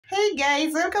Hey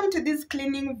guys, welcome to this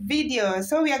cleaning video.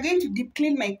 So we are going to deep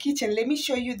clean my kitchen. Let me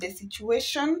show you the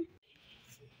situation.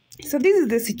 So this is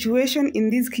the situation in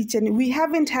this kitchen. We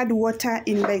haven't had water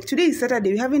in, like, today is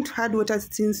Saturday. We haven't had water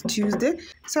since Tuesday.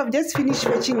 So I've just finished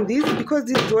fetching this because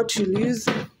this is what you'll use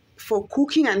for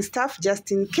cooking and stuff,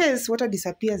 just in case water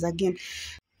disappears again.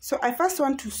 So I first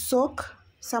want to soak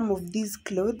some of these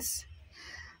clothes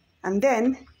and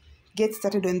then get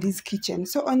started on this kitchen.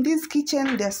 So on this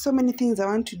kitchen, there are so many things I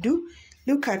want to do.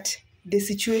 Look at the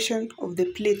situation of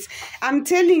the plates. I'm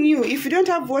telling you, if you don't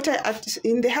have water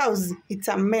in the house, it's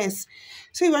a mess.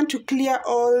 So you want to clear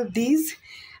all these,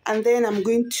 and then I'm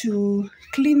going to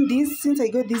clean this since I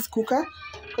got this cooker,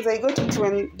 because I got it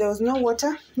when there was no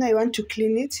water. Now I want to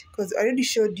clean it because I already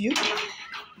showed you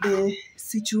the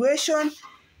situation.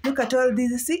 Look at all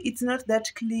this. See, it's not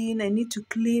that clean. I need to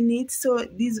clean it. So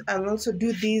these, I'll also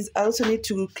do this. I also need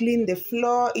to clean the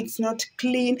floor. It's not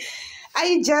clean.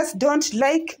 I just don't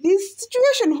like this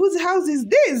situation. Whose house is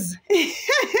this?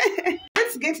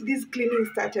 Let's get this cleaning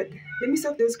started. Let me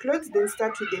soak those clothes, then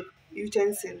start with the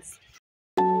utensils.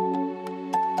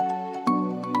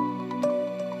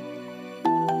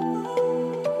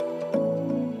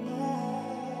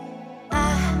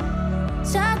 I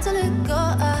tried to let go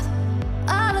of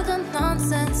all of the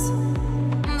nonsense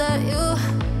that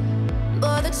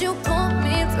you put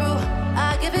me through.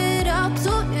 I give it up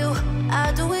to you.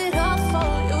 I do it all for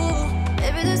you.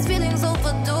 Maybe this feeling's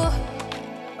overdue.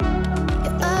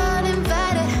 You're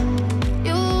uninvited.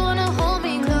 You wanna hold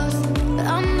me close, but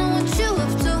I know what you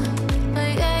have to.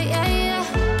 Yeah, yeah, yeah.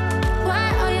 Why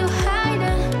are you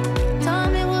hiding? Tell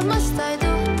me, what must I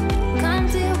do? Come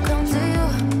to you, come to you.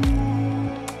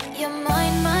 You're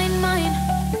mine, mine, mine.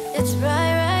 It's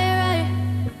right, right, right.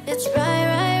 It's right,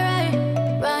 right, right,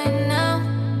 right now.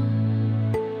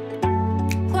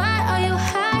 Why are you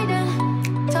hiding?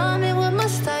 Tell me, what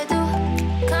must I do?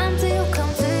 Come to you,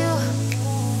 come to you.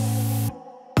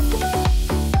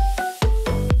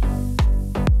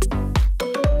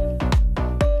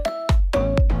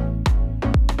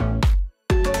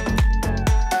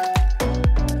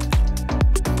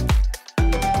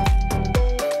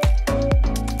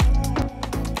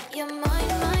 You're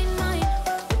mine, mine, mine.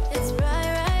 It's right,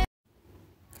 right.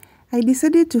 I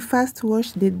decided to first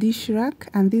wash the dish rack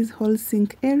and this whole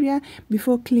sink area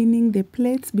before cleaning the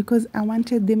plates, because I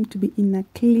wanted them to be in a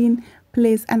clean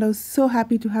place, and I was so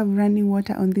happy to have running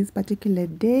water on this particular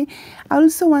day. I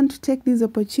also want to take this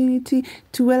opportunity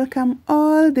to welcome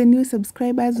all the new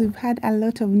subscribers. We've had a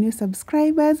lot of new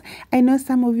subscribers. I know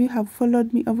some of you have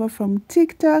followed me over from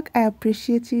TikTok. I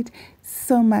appreciate it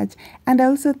so much, and I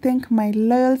also thank my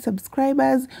loyal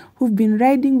subscribers who've been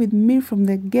riding with me from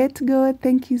the get-go.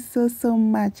 Thank you so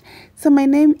much. So my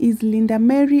name is Linda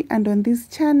Mary, and on this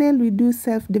channel we do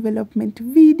self-development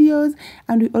videos,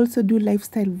 and we also do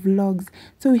lifestyle vlogs.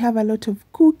 So we have a lot of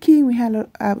cooking, we have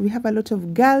a lot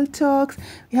of girl talks,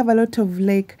 we have a lot of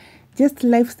like just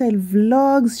lifestyle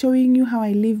vlogs showing you how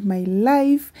I live my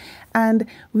life, and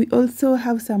we also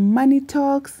have some money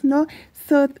talks, no?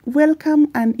 So welcome,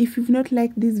 and if you've not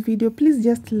liked this video, please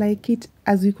just like it.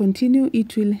 As we continue,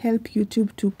 it will help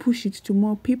YouTube to push it to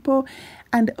more people.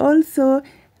 And also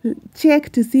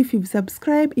check to see if you've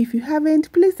subscribed. If you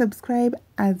haven't, please subscribe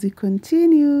as we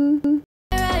continue.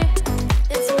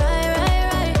 It's right, right,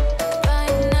 right,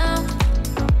 right now.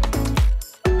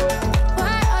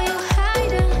 Why are you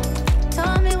hiding?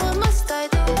 Tell me, what must I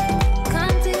do?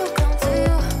 Come to you, come to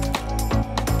you.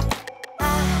 I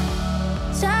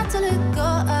tried to let go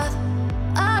of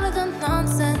all of the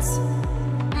nonsense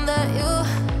that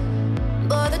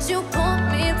you put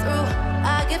me through.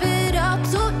 I give it up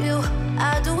to you.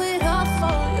 I do it all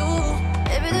for you.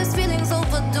 Maybe this feeling's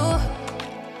overdue.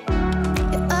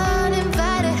 You're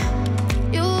uninvited.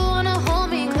 You wanna hold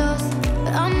me close,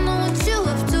 but I know what you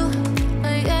have to.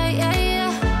 Yeah, yeah,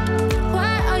 yeah.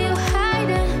 Why are you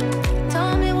hiding?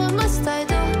 Tell me, what must I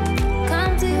do?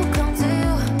 Come to you, come to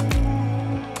you.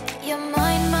 You're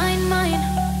mine, mine, mine.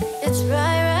 It's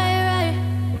right, right, right.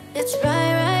 It's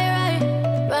right, right,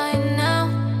 right, right now.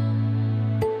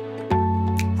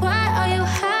 Why are you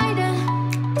hiding?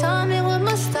 Tell me, what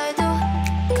must I do?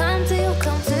 Come to you,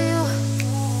 come to you.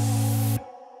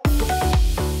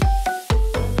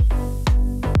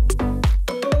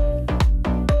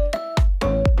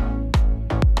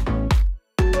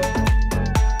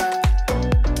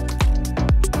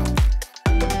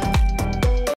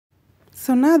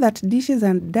 So now that dishes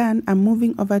are done, I'm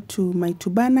moving over to my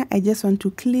tubana. I just want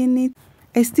to clean it.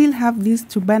 I still have this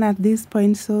tubana at this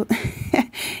point, so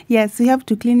yes, we have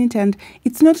to clean it, and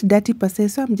it's not dirty per se,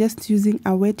 so I'm just using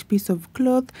a wet piece of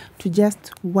cloth to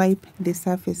just wipe the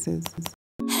surfaces.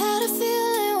 Had a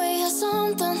feeling we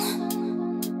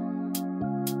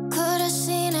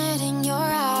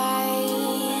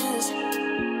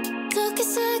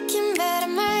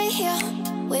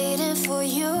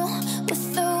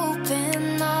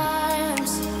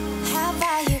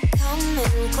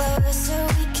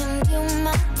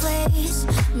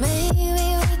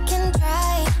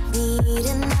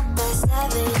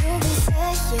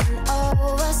taking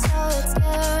over, so it's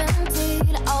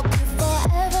guaranteed I'll be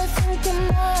forever thinking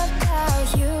more about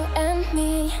you and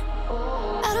me.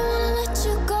 I don't wanna let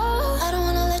you go, I don't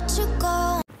wanna let you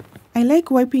go. I like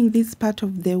wiping this part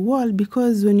of the wall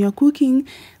because when you're cooking,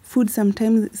 food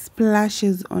sometimes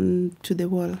splashes onto the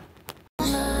wall.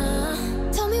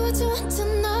 Tell me what you want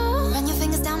to know. Run your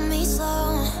fingers down me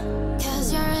slow,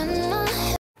 'cause you're in my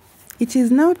head. It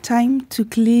is now time to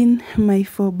clean my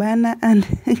fobana, and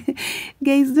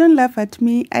guys, don't laugh at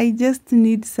me. I just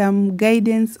need some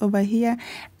guidance over here.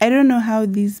 I don't know how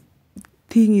this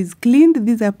thing is cleaned.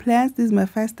 These are plants. This is my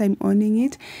first time owning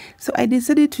it, so I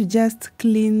decided to just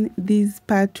clean this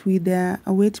part with a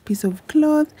wet piece of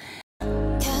cloth.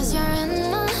 'Cause you're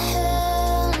in my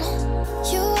head.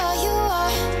 You are,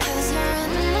 'cause you're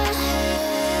in my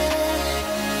head.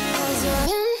 'Cause you're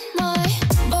in my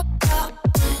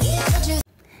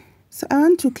So I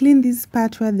want to clean this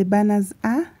part where the burners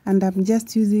are, and I'm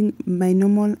just using my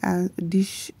normal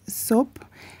dish soap,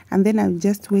 and then I'm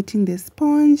just wetting the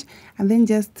sponge and then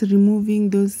just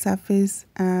removing those surface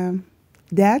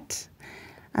dirt,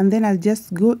 and then I'll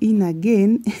just go in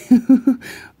again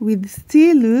with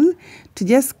steel wool to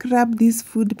just scrub these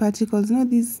food particles,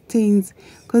 not these stains,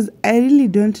 because I really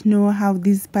don't know how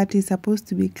this part is supposed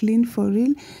to be cleaned for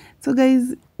real. So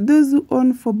guys, those who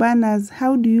own for burners,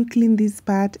 how do you clean this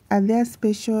part? Are there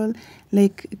special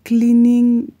like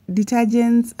cleaning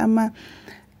detergents,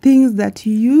 things that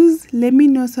you use? Let me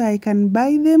know so I can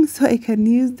buy them, so I can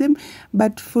use them.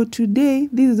 But for today,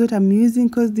 this is what I'm using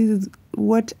because this is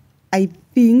what I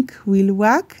think will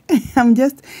work. I'm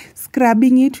just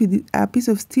scrubbing it with a piece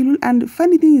of steel wool, and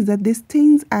funny thing is that the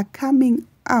stains are coming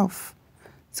off,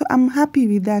 so I'm happy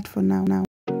with that for now.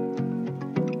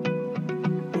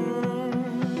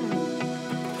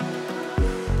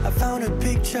 I found a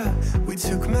picture we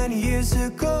took many years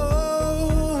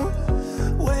ago,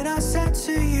 when I said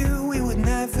to you we would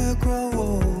never grow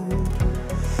old.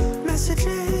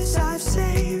 Messages I've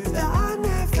saved that I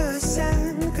never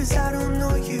send, 'cause I don't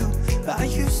know you, but I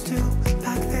used to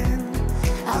back then.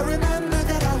 I remember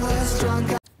that I was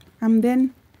drunk. I'm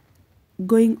then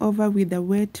going over with a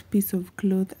wet piece of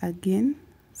cloth again,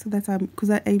 so that I'm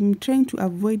trying to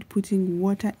avoid putting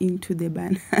water into the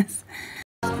burners.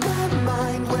 My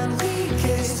mind when we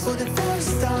kissed for the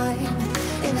first time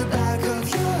in the back of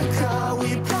your car.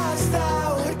 We passed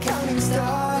out counting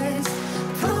stars.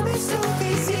 Promised all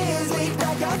these years we'd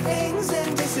pack our things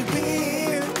and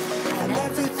disappear. I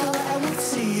never thought I would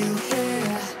see you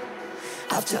here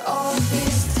after all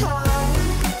this time.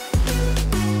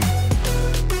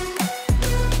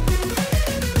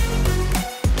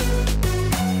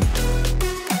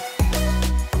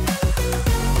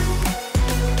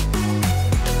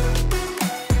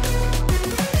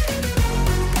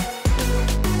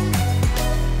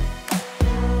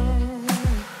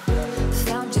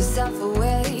 Found yourself a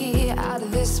way out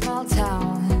of this small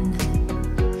town.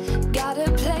 Got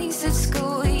a place at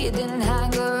school you didn't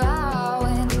hang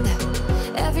around.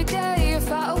 Every day you're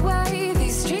far away,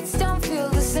 these streets don't feel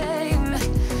the same.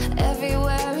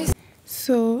 Everywhere is.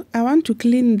 So I want to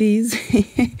clean these,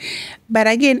 but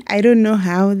again, I don't know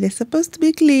how they're supposed to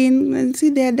be clean, and see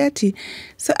they're dirty.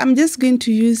 So I'm just going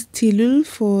to use steel wool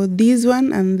for this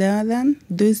one and the other one.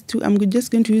 Those two, I'm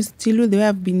just going to use steel wool the way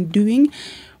I've been doing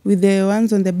with the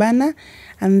ones on the burner,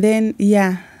 and then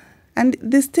yeah, and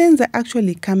the stains are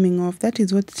actually coming off. That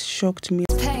is what shocked me.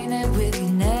 Painted with your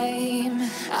name.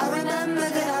 I remember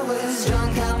that I was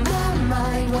drunk out my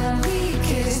mind when we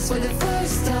kissed for the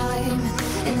first time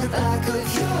in the back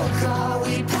of your car.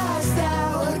 We passed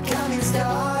out counting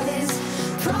stars.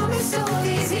 Promised all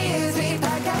these years we'd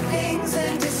pack our things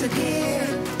and disappear.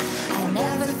 I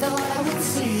never thought I would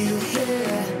see you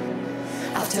here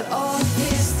after all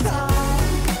this time.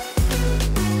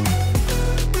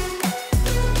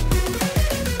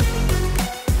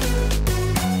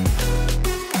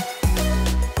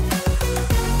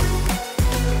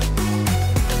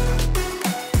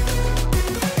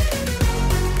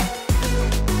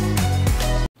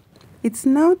 It's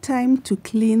now time to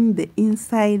clean the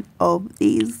inside of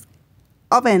this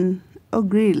oven or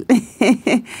grill.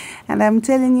 And I'm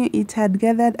telling you, it had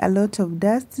gathered a lot of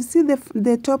dust. You see,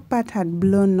 the top part had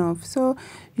blown off. So,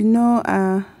 you know,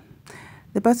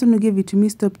 the person who gave it to me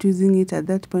stopped using it at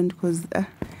that point because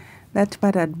that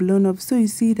part had blown off. So you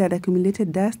see it had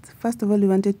accumulated dust. First of all, we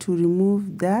wanted to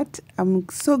remove that. I'm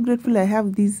so grateful I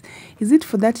have this. Is it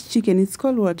for that chicken? It's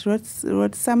called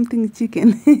what something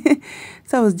chicken.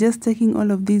 So I was just taking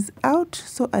all of these out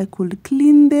so I could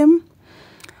clean them,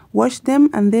 wash them,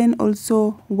 and then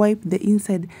also wipe the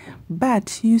inside.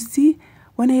 But you see,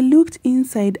 When I looked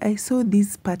inside, I saw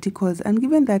these particles, and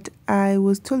given that I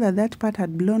was told that that part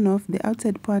had blown off, the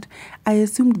outside part, I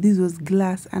assumed this was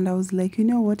glass, and I was like, you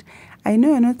know what, I know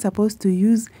you're not supposed to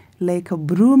use like a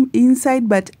broom inside,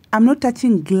 but I'm not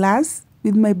touching glass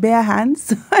with my bare hands,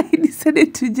 so I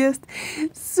decided to just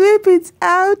sweep it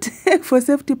out for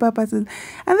safety purposes.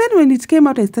 And then when it came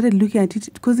out, I started looking at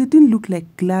it because it didn't look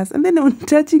like glass, and then on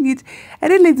touching it, I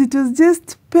realized it was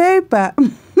just paper.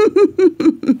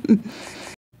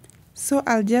 So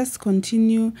I'll just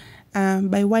continue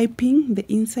by wiping the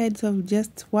insides of,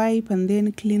 just wipe and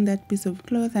then clean that piece of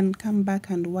cloth and come back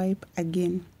and wipe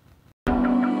again.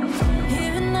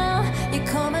 Even now, you're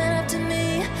coming up to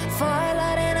me, fire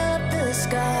lighting up the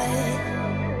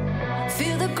sky.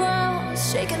 Feel the ground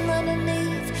shaking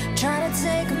underneath, trying to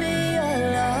take me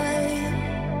alive.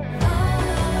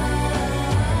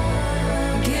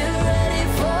 Get ready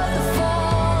for the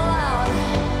fallout.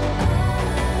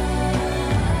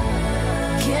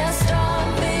 Can't stop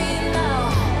me now.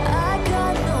 I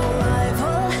got no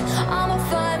rival. I'ma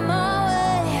find my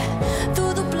way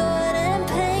through the blood and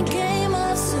pain game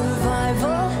of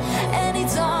survival.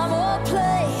 Anytime or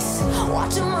place,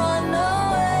 watch 'em run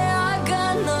away. I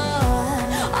got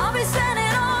none. I'll be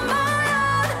standing on my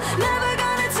own, never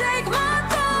gonna take my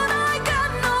throne. I got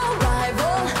no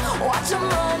rival. Watch 'em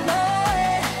run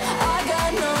away. I got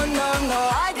no, no, no.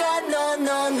 I got no,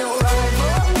 no, no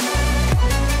rival.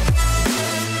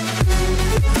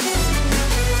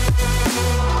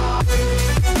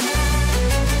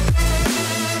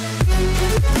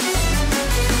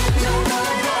 No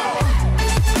rival.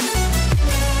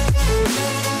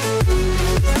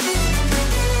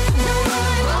 No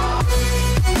rival.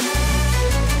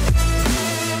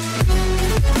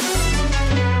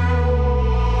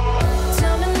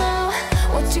 Tell me now,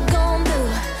 what you gonna do?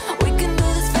 We can do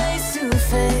this face to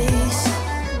face.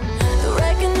 The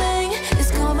reckoning is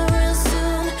coming real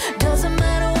soon. Doesn't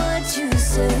matter what you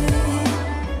say.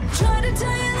 Try to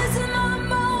tell you this is my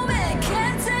moment.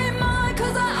 Can't take mine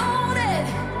 'cause I own it.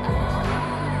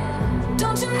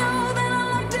 Don't you know that I'm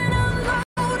locked and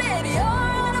unloaded? You're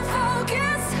out of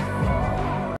focus.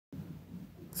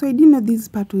 So I didn't know this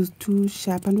part was too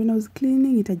sharp, and when I was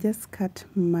cleaning it, I just cut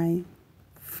my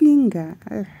finger.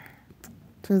 Ugh.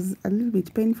 It was a little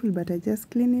bit painful, but I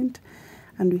just cleaned it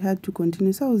and we had to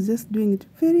continue. So I was just doing it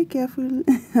very careful.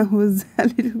 I was a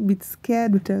little bit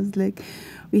scared, but I was like,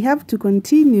 we have to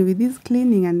continue with this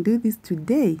cleaning and do this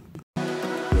today.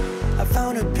 I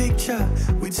found a picture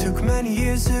we took many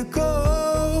years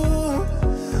ago,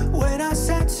 when I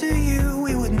said to you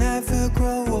we would never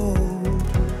grow old.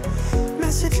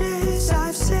 Messages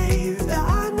I've saved that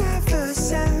I never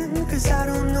send, 'cause I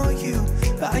don't know you,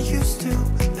 but I used to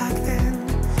back then.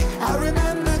 I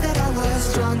remember that I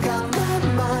was drunk out my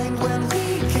mind when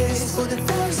we kissed for the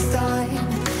first time.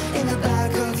 In the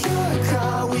back of your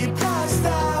car, we passed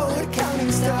out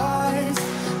counting stars.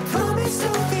 Promised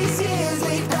all these years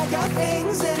we'd pack our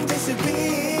things and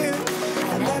disappear.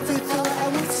 I never thought I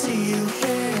would see you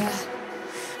here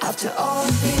after all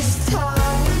this time.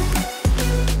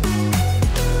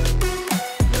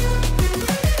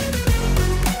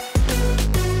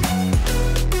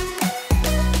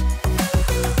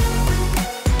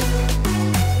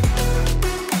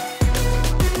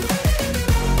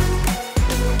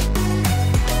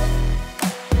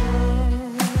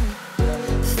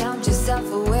 Found yourself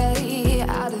a way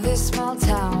out of this small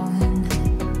town.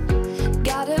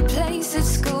 Got a place at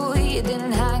school you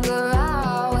didn't hang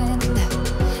around.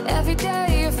 Every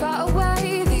day you're far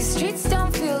away, these streets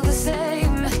don't feel the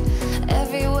same.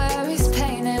 Everywhere is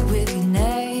painted with your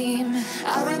name.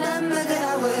 I remember that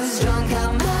I was drunk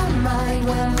out my mind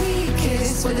when we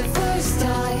kissed for the first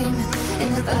time.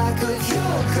 In the back of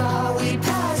your car, we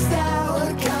passed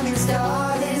out counting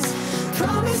stars.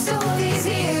 Promised all these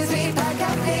years we'd pack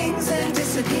our things and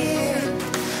disappear.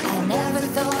 I never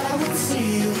thought I would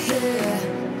see you here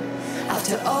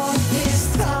after all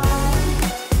this time.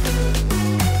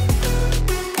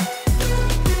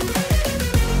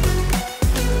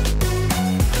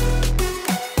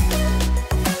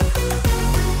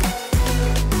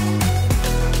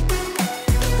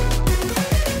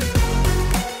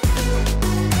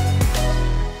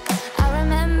 I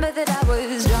remember that I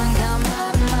was drunk out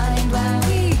my mind when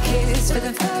we kissed for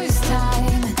the first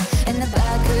time. In the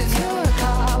back of your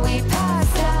car, we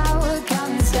passed out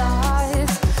counting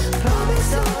stars.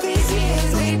 Promised all these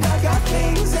years we'd pack our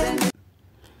things and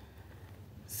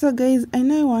So guys, I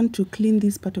now want to clean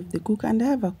this part of the cook, and I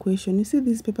have a question. You see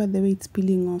this paper, the way it's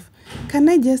peeling off? Can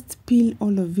I just peel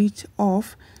all of it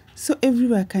off so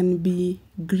everywhere can be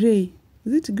gray?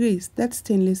 Is it gray? That's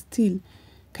stainless steel.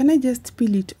 can I just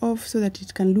peel it off so that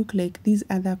it can look like this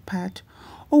other part?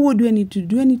 Or what do I need to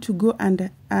do? I need to go and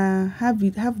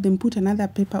have them put another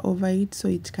paper over it so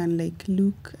it can like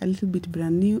look a little bit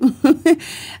brand new.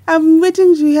 I'm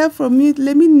waiting to hear from you.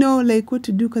 Let me know like what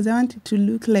to do, because I want it to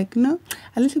look like, no,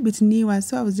 a little bit newer.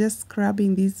 So I was just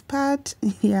scrubbing this part.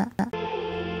 Yeah.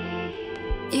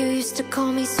 You used to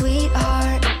call me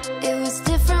sweetheart. It was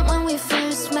different when we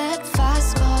first met.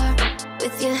 Fast car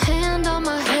with your hand on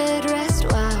my headrest.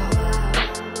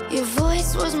 Wow, your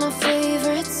voice was my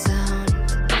favorite sound.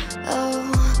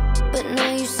 Oh, but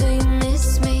now you say you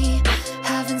miss me.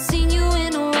 Haven't seen you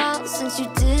in a while since you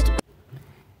did.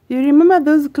 You remember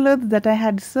those clothes that I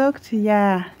had soaked?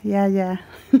 Yeah.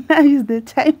 Now is the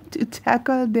time to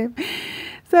tackle them.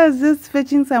 So I was just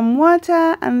fetching some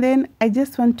water, and then I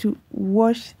just want to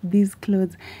wash these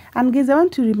clothes. And guys, I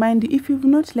want to remind you, if you've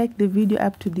not liked the video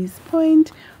up to this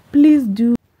point, please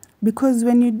do, because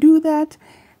when you do that,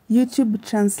 YouTube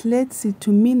translates it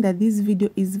to mean that this video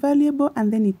is valuable,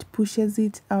 and then it pushes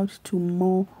it out to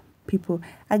more people.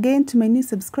 Again, to my new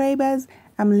subscribers,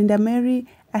 I'm Linda Mary.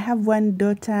 I have one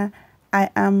daughter. I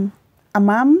am a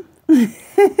mom.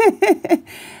 I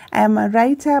am a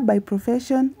writer by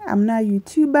profession. I'm now a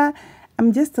YouTuber.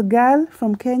 I'm just a girl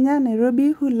from Kenya,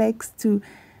 Nairobi, who likes to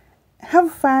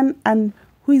have fun and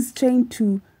who is trying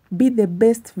to be the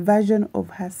best version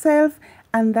of herself.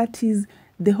 And that is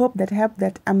the hope that I have,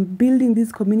 that I'm building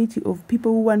this community of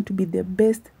people who want to be the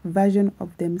best version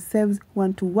of themselves,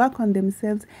 want to work on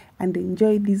themselves and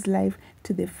enjoy this life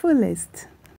to the fullest.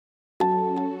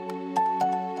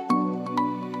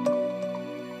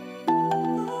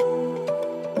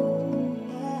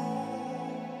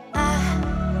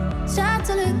 Tried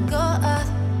to let go of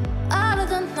all of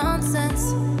the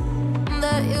nonsense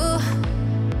that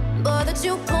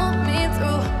you put me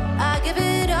through. I give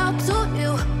it up to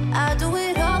you. I do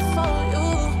it all for you.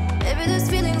 Maybe this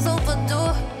feeling's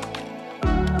overdue.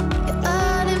 You're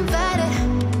uninvited.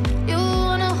 You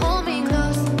wanna hold me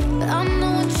close, but I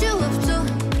know what you have to.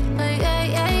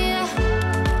 Yeah.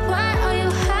 Why are you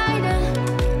hiding?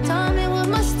 Tell me, what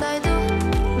must I do?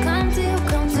 Come to you,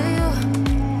 come to you.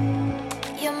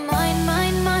 You're mine.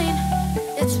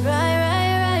 It's right.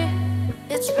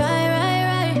 It's right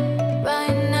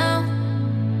now.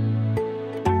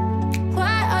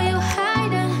 Why are you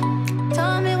hiding?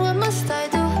 Tell me, what must I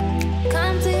do?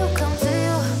 Come to you, come to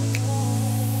you.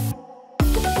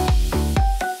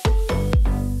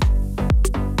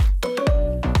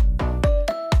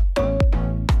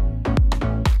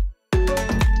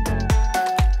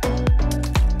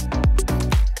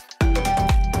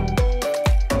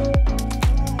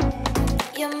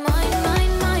 You're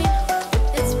mine.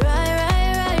 It's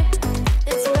right.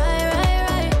 It's right.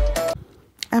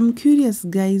 I'm curious,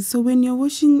 guys. So when you're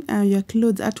washing your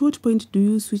clothes, at what point do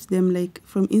you switch them like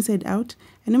from inside out?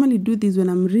 I normally do this when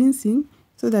I'm rinsing,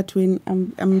 so that when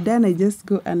I'm done, I just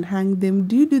go and hang them.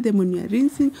 Do you do them when you're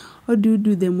rinsing, or do you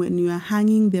do them when you are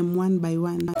hanging them one by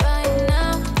one? Right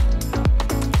now.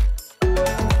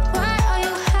 Why are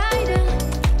you hiding?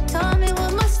 Tell me,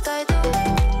 what must I do?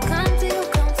 Come to you,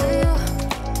 come to you.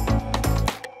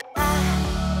 I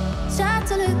tried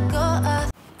to let go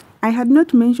of. I had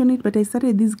not mentioned it, but I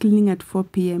started this cleaning at 4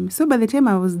 p.m. So by the time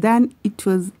I was done, it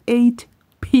was 8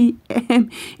 p.m.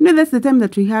 You know, that's the time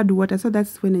that we had water. So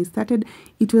that's when I started.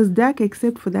 It was dark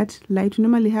except for that light. We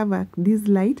normally have this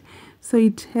light, so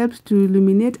it helps to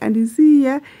illuminate. And you see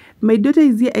here, my daughter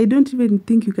is here. I don't even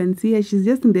think you can see her. She's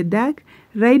just in the dark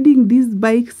riding this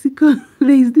bicycle.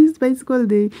 There is this bicycle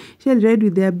she'll ride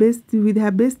with her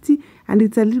bestie, and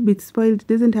it's a little bit spoiled. It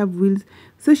doesn't have wheels.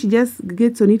 So she just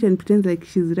gets on it and pretends like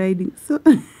she's riding. So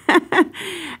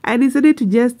I decided to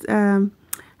just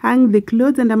hang the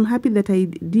clothes, and I'm happy that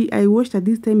I washed at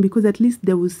this time, because at least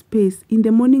there was space. In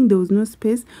the morning there was no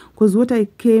space, because water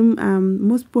came,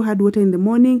 most people had water in the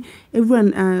morning.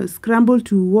 Everyone scrambled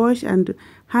to wash and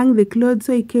hang the clothes,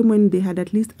 so it came when they had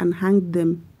at least unhanged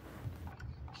them.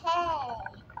 Hey,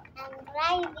 I'm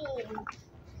driving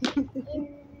in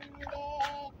the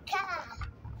car.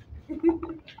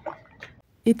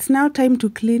 It's now time to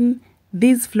clean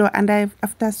this floor, and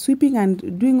after sweeping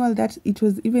and doing all that, it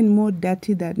was even more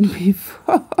dirty than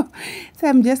before. So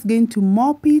I'm just going to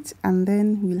mop it, and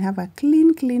then we'll have a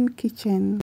clean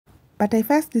kitchen. But I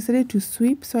first decided to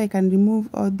sweep so I can remove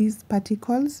all these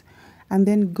particles and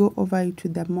then go over it to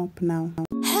the mop now.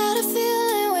 Had a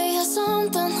feeling we had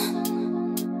something.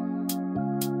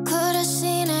 Could have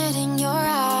seen it in your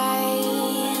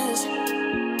eyes.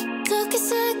 Took a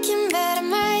second, but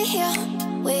I'm right here,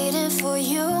 waiting for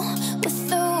you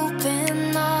with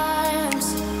open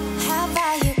arms. How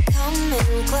about you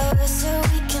coming closer?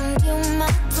 We can do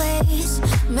my place.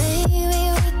 Maybe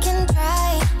we can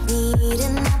try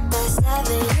meeting up by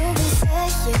 7. You'll be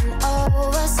saying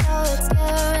over, so it's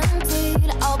guaranteed.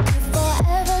 I'll be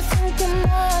forever thinking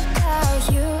more about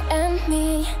you and me.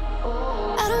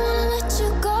 I don't wanna let you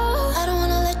go. I don't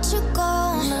wanna let you go.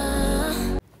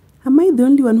 Nah. Am I the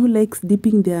only one who likes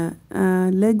dipping their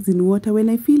legs in water? When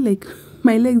I feel like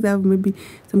my legs have maybe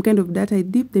some kind of dirt, I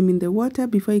dip them in the water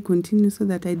before I continue so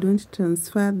that I don't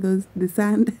transfer the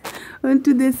sand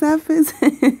onto the surface.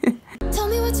 Tell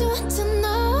me what you want to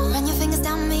know. Run your fingers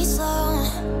down me slow.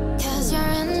 Cause you're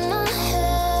in my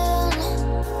head.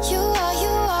 You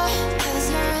are. Cause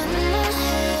you're in my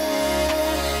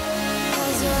head.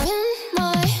 Cause you're in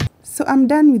my. So I'm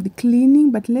done with the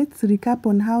cleaning, but let's recap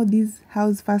on how this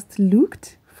house first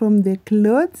looked. From the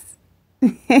clothes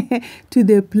to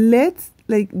the plates.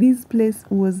 Like, this place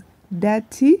was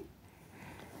dirty.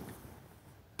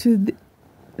 To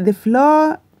the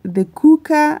floor, the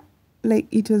cooker, like,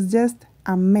 it was just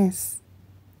a mess.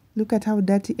 Look at how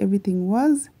dirty everything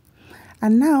was.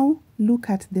 And now look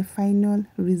at the final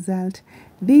result.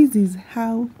 This is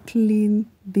how clean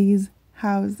this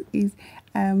house is.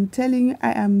 I'm telling you,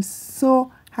 I am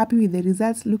so happy with the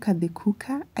results. Look at the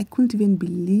cooker. I couldn't even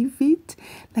believe it.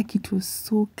 Like, it was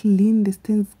so clean. The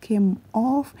stains came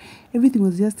off. Everything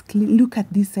was just clean. Look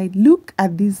at this side. Look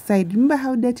at this side. Remember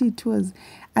how dirty it was?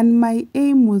 And my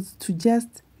aim was to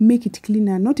just make it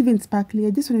cleaner, not even sparkly.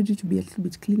 I just wanted it to be a little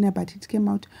bit cleaner, but it came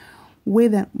out way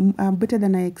better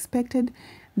than I expected.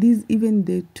 Even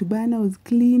the tubana was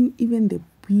clean. Even the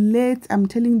plates, I'm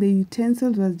telling, the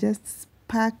utensils was just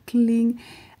sparkling.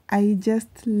 I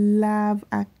just love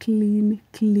a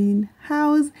clean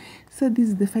house. So this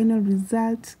is the final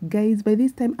result, guys. By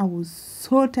this time I was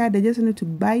so tired. I just wanted to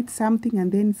bite something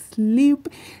and then sleep.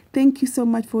 Thank you so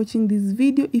much for watching this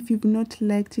video. If you've not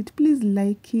liked it, please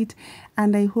like it,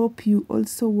 and I hope you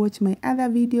also watch my other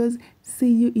videos.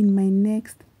 See you in my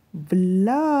next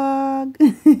vlog.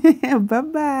 Bye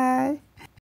bye.